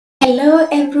Hello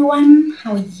everyone,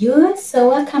 how are you? So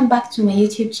welcome back to my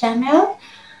YouTube channel.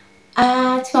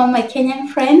 To all my Kenyan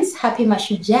friends, happy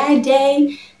Mashujaa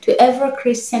Day. To every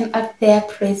Christian out there,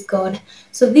 praise God.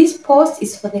 So this post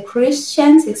is for the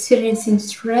Christians experiencing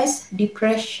stress,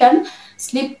 depression,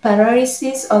 sleep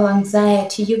paralysis or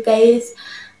anxiety. You guys,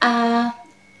 I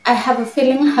have a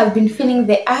feeling, have been feeling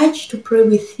the urge to pray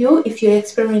with you if you're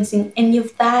experiencing any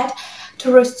of that,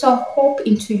 to restore hope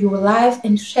into your life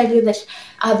and to tell you that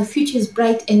the future is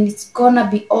bright and it's gonna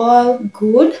be all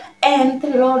good, and the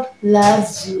Lord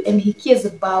loves you and He cares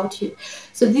about you.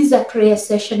 So this is a prayer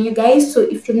session, you guys. So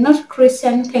if you're not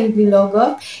Christian, kindly log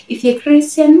off. If you're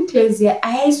Christian, close your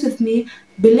eyes with me,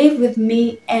 believe with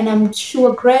me, and I'm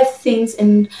sure great things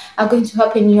are going to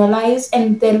happen in your lives,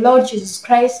 and the Lord Jesus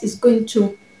Christ is going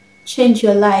to change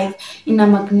your life in a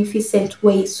magnificent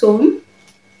way. So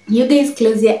you guys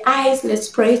close your eyes, let's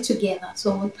pray together.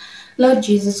 So Lord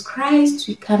Jesus Christ,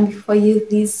 we come before you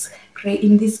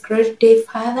in this great day,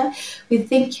 Father. We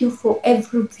thank you for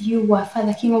every viewer,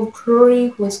 Father, King of glory,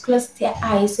 who has closed their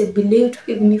eyes and believed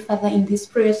with me, Father, in this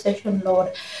prayer session,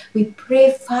 Lord. We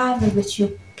pray, Father, that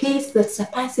you peace that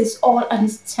surpasses all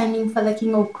understanding, Father,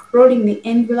 King of glory, may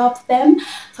envelop them.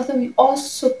 Father, we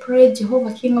also pray,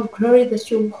 Jehovah, King of glory, that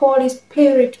your Holy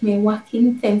Spirit may work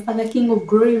in them, Father, King of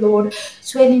glory, Lord,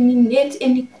 to eliminate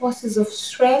any causes of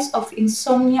stress, of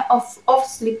insomnia, of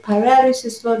sleep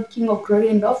paralysis, Lord, King of glory,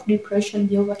 and of depression,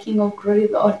 Jehovah, King of glory,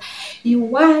 Lord. Your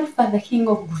word, Father, King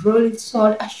of glory,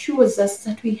 Lord, assures us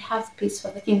that we have peace,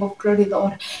 Father, King of glory,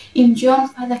 Lord. In John,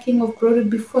 Father, King of glory,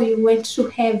 before you went to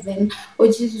heaven, oh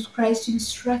Jesus Christ, you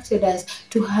instructed us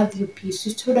to have your peace.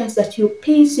 You told us that your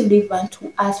peace you live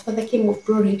unto us, Father, King of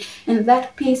glory, and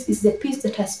that peace is the peace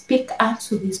that I speak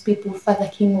unto these people, Father,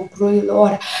 King of glory,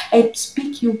 Lord. I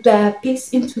speak you the peace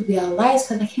into their lives,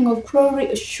 Father, King of glory,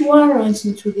 assurance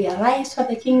into their lives,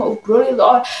 Father, King of glory,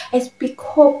 Lord. I speak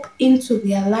hope into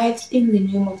their lives in the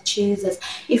name of Jesus.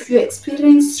 If you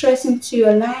experience stress into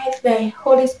your life, the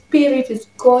Holy Spirit is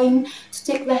going to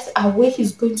take that away.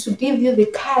 He's going to give you the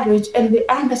courage and the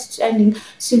understanding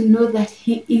to know that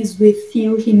He is with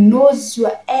you. He knows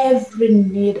your every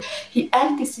need. He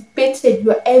anticipated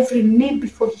your every need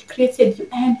before He created you,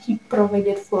 and He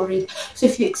provided for it. So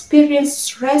if you experience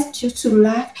stress due to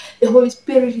lack, the Holy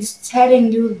Spirit is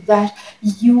telling you that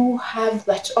you have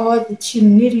that all that you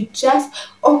need. You just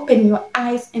open your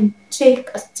eyes and take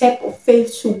a step of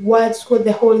faith towards what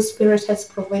the Holy Spirit has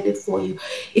provided for you.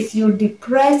 If you're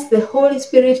depressed, the Holy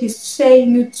Spirit is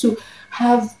saying you to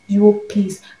have your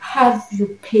peace, have your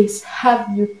peace,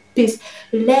 have your peace.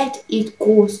 Let it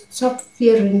go. Stop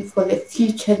fearing for the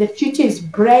future. The future is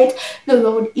bright. The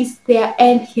Lord is there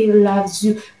and He loves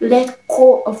you. Let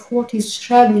go of what is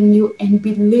troubling you and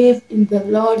believe in the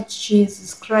Lord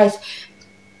Jesus Christ.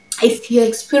 If you're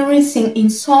experiencing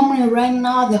insomnia right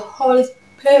now, the Holy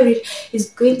Spirit is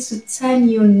going to turn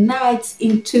your nights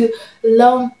into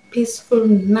long, peaceful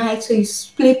nights, so you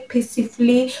sleep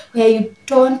peacefully, where you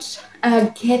don't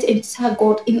get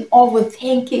entangled in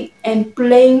overthinking and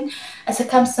playing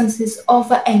circumstances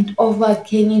over and over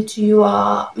again into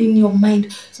in your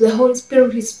mind. So the Holy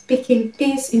Spirit is speaking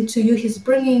peace into you. He's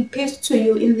bringing peace to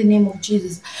you in the name of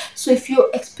Jesus. So if you're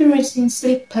experiencing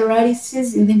sleep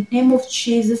paralysis, in the name of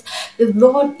Jesus, the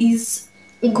Lord is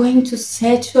going to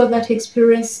settle that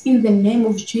experience in the name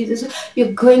of Jesus.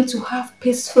 You're going to have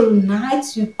peaceful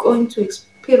nights. You're going to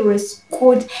experience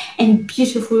good and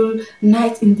beautiful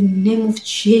nights in the name of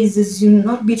Jesus. You'll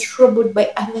not be troubled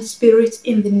by other spirits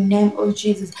in the name of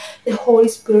Jesus. The Holy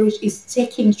Spirit is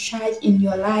taking charge in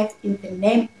your life in the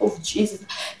name of Jesus.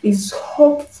 There's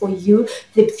hope for you.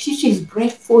 The future is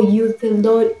bright for you. The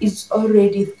Lord is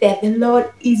already there. The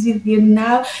Lord is with you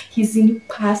now. He's in your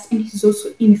past and He's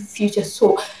also in the future.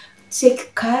 So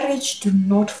take courage, do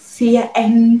not fear,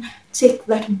 and take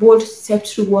that bold step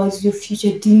towards your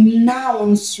future.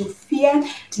 Denounce your fear,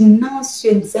 denounce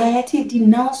your anxiety,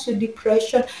 denounce your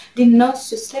depression,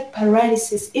 denounce your sleep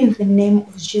paralysis in the name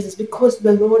of Jesus, because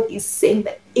the Lord is saying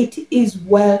that it is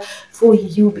well for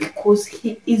you, because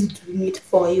He is doing it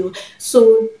for you.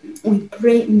 So we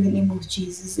pray in the name of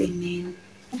Jesus. Amen.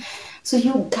 So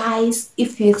you guys,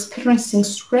 if you're experiencing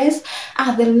stress,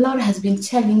 the Lord has been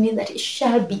telling me that it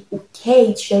shall be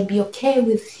okay. It shall be okay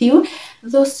with you.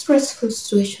 Those stressful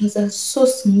situations are so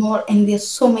small and they're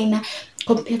so minor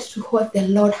compared to what the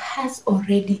Lord has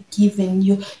already given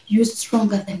you. You're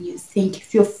stronger than you think.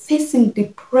 If you're facing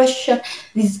depression,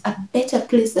 this is a better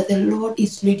place that the Lord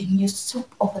is leading you.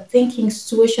 Stop overthinking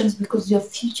situations, because your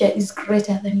future is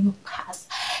greater than your past.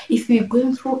 If you're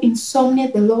going through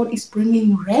insomnia, the Lord is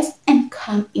bringing rest and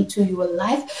calm into your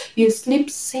life. You sleep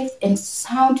safe and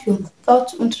sound. Your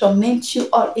thoughts won't torment you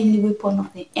or any weapon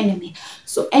of the enemy.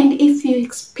 So, and if you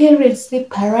experience sleep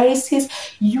paralysis,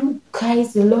 you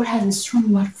guys, the Lord has a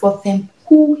strong word for them.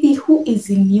 He who is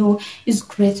in you is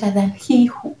greater than he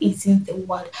who is in the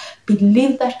world.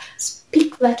 Believe that,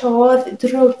 speak that word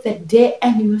throughout the day,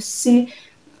 and you will see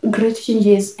great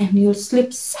changes, and you'll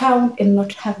sleep sound and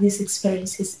not have these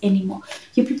experiences anymore.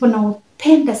 You people,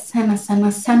 nawapenda sana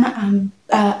sana sana.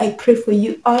 I pray for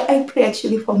you all. I pray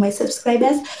actually for my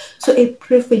subscribers. So I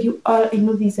pray for you all. I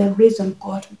know there's a reason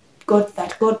God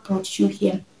brought you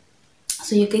here.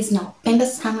 So you guys, nawapenda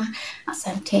sana.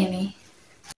 Asanteni.